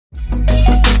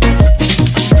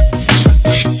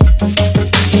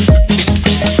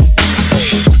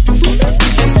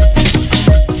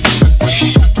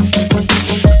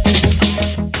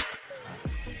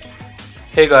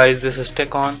Hey guys, this is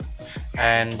TEChON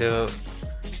and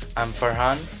I'm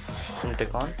Farhan from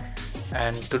TEChON,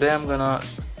 and today I'm gonna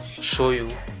show you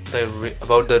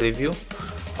about the review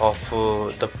of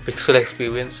the Pixel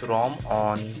Experience ROM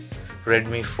on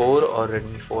Redmi 4 or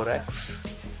Redmi 4X,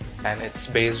 and it's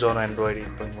based on Android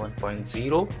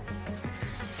 8.1.0.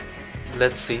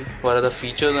 Let's see what are the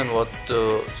features and what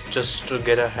just to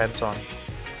get our hands on.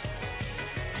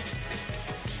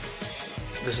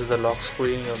 This is the lock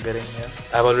screen you're getting here.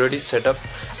 I've already set up.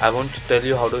 I won't tell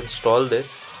you how to install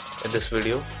this in this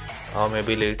video or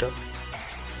maybe later,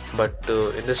 but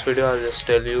in this video I'll just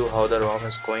tell you how the ROM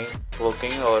is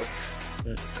working or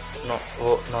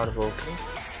not working.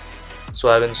 So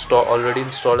I've already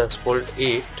installed Asphalt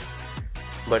 8,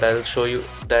 but I'll show you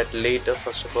that later.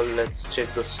 First of all, let's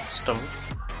check the system.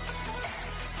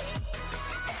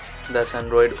 That's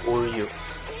Android Oreo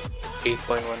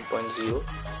 8.1.0.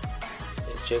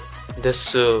 Check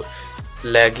this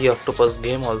laggy octopus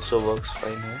game also works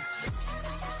fine here.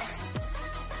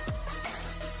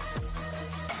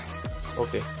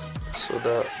 Okay, so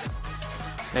the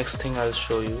next thing I'll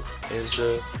show you is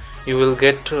you will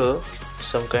get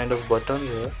some kind of button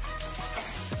here,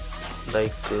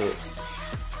 like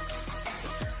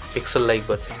pixel like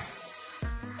button.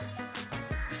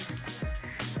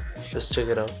 Just check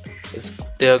it out.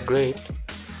 They are great.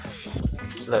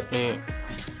 Let me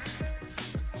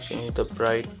change the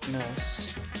brightness.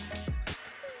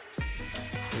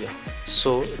 Yeah,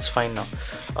 so it's fine now.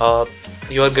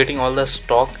 You are getting all the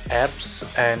stock apps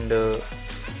and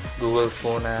Google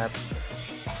phone app.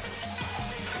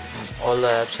 All the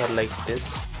apps are like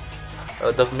this.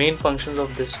 The main functions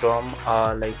of this ROM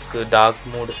are like dark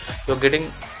mode. You're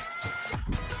getting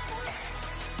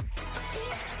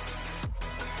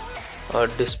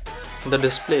the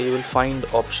display. You will find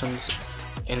options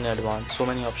in advance, so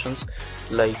many options,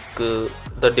 like the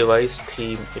device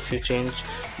theme. If you change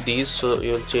these, so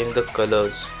you'll change the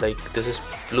colors. Like this is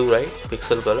blue, right?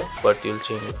 Pixel color, but you'll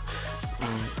change it.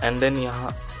 And then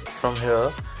from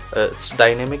here, it's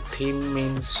dynamic theme,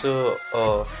 means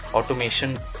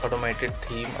automated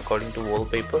theme according to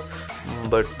wallpaper.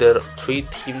 But there are three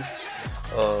themes.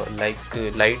 Light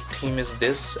theme is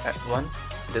this one.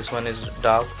 This one is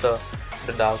dark, the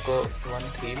darker one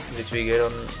theme which we get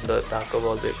on the darker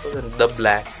wallpapers, and the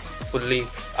black fully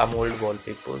AMOLED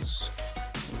wallpapers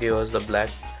give us the black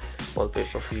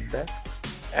wallpaper feedback.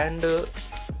 And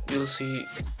you'll see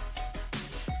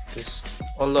this,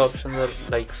 all the options are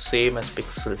like same as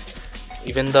Pixel.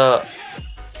 Even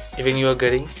you are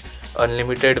getting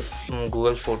unlimited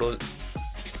Google Photos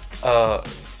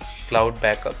cloud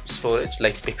backup storage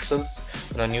like Pixels.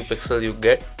 The new Pixel you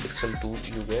get, Pixel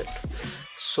 2 you get.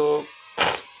 So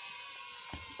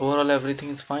overall everything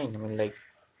is fine. I mean, like,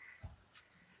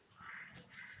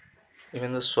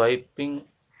 even the swiping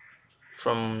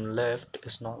from left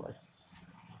is normal.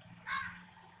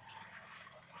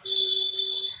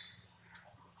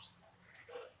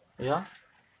 Yeah.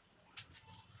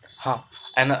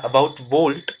 And about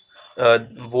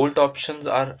volt options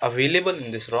are available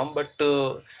in this ROM, but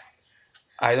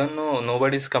I don't know,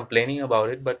 nobody's complaining about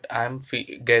it, but I'm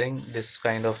getting this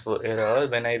kind of error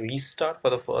when I restart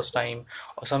for the first time,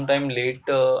 or sometime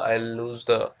later I'll lose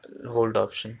the volt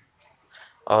option.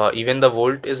 Even the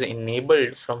volt is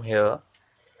enabled from here.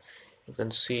 You can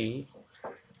see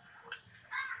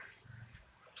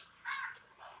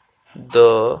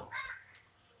the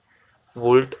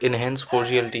volt enhance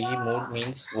 4G LTE mode,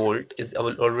 means volt is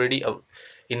already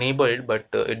enabled, but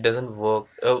it doesn't work.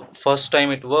 First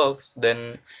time it works,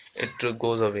 then it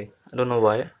goes away. I don't know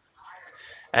why.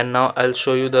 And now I'll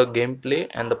show you the gameplay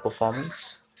and the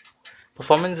performance.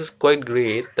 Performance is quite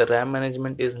great. The RAM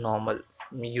management is normal.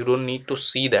 You don't need to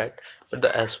see that, but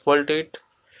the Asphalt 8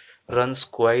 runs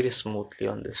quite smoothly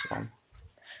on this one.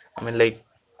 I mean, like,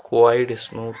 quite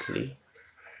smoothly.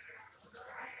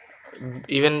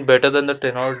 Even better than the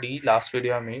Tenor D last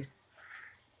video I made.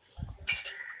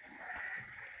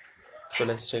 So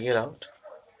let's check it out.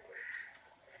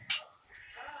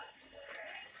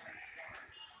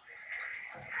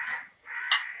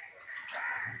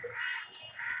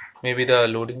 Maybe the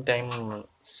loading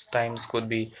times could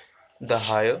be the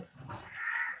higher,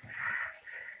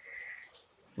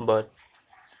 but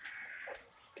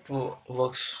it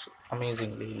works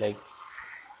amazingly. Like,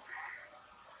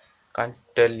 can't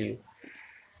tell you.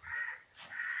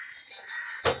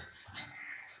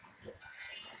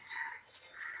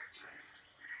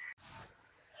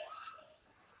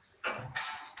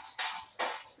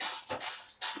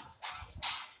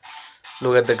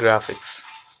 Look at the graphics.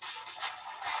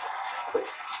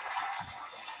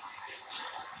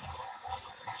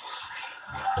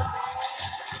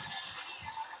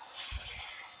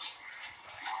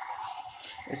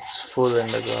 It's full in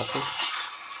the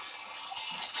graphics,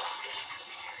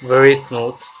 very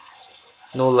smooth,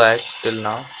 no lag till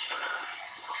now.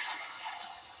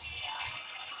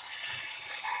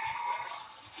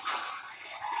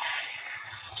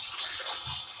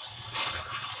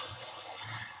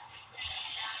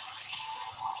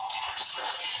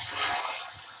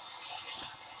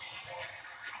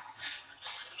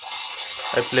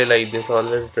 I play like this,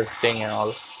 always drifting and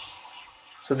all.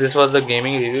 So this was the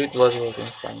gaming review. It was working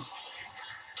fine.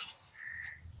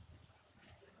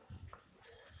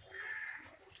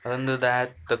 Other than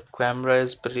that, the camera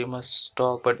is pretty much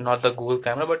stock, but not the Google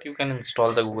camera. But you can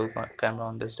install the Google camera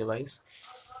on this device.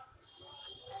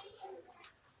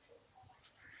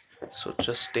 So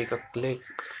just take a click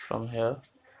from here.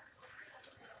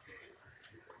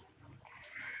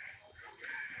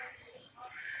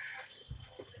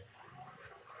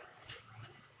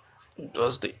 It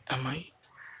was the MI.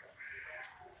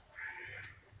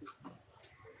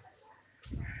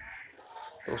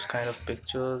 Those kind of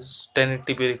pictures.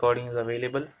 1080p recording is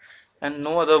available, and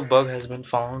no other bug has been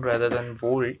found rather than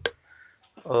Volt.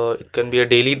 It can be a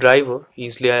daily driver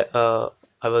easily. I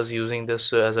was using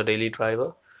this as a daily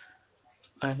driver,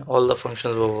 and all the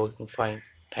functions were working fine.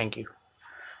 Thank you.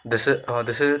 This is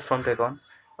it from TEChON.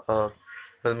 Uh,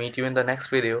 we'll meet you in the next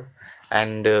video,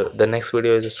 and the next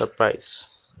video is a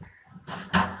surprise.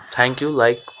 Thank you.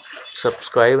 Like,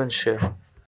 subscribe, and share.